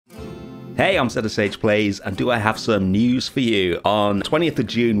Hey, I'm Sage Plays, and do I have some news for you? On 20th of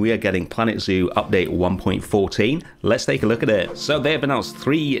June, we are getting Planet Zoo Update 1.14. Let's take a look at it. So they have announced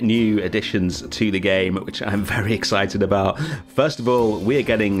 3 new additions to the game, which I'm very excited about. First of all, we're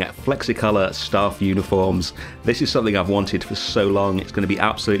getting Flexicolor staff uniforms. This is something I've wanted for so long. It's going to be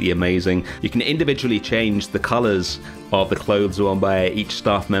absolutely amazing. You can individually change the colors of the clothes worn by each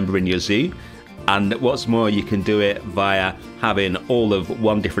staff member in your zoo. And what's more, you can do it via having all of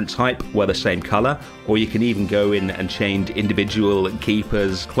one different type where the same color, or you can even go in and change individual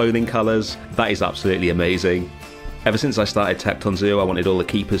keepers' clothing colors. That is absolutely amazing. Ever since I started Tecton Zoo, I wanted all the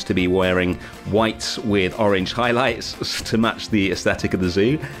keepers to be wearing white with orange highlights to match the aesthetic of the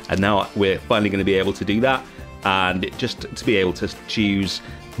zoo, and now we're finally going to be able to do that. And just to be able to choose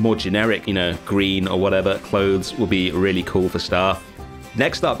more generic, green or whatever clothes will be really cool for staff.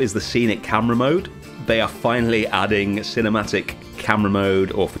 Next up is the Scenic Camera Mode. They are finally adding cinematic camera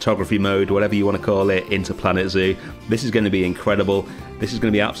mode or photography mode, whatever you want to call it, into Planet Zoo. This is going to be incredible. This is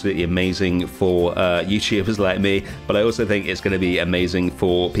going to be absolutely amazing for YouTubers like me, but I also think it's going to be amazing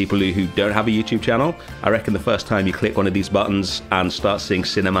for people who don't have a YouTube channel. I reckon the first time you click one of these buttons and start seeing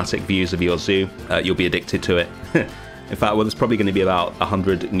cinematic views of your zoo, you'll be addicted to it. In fact, there's probably going to be about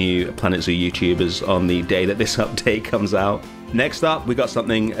 100 new Planet Zoo YouTubers on the day that this update comes out. Next up, we got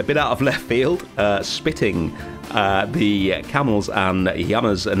something a bit out of left field, spitting. The camels and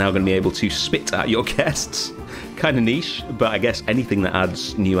llamas are now going to be able to spit at your guests. Kind of niche, but I guess anything that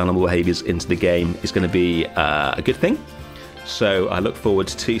adds new animal behaviors into the game is going to be a good thing. So I look forward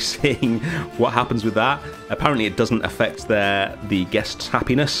to seeing what happens with that. Apparently it doesn't affect the guests'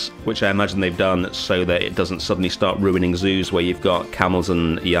 happiness, which I imagine they've done so that it doesn't suddenly start ruining zoos where you've got camels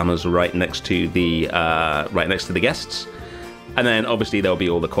and llamas right next to the guests. And then obviously there'll be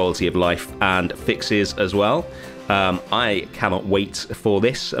all the quality of life and fixes as well. I cannot wait for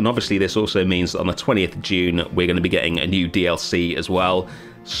this, and obviously this also means that on the 20th of June we're going to be getting a new DLC as well.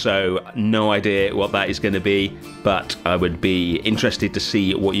 So no idea what that is going to be, but I would be interested to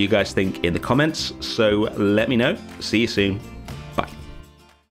see what you guys think in the comments, so let me know. See you soon.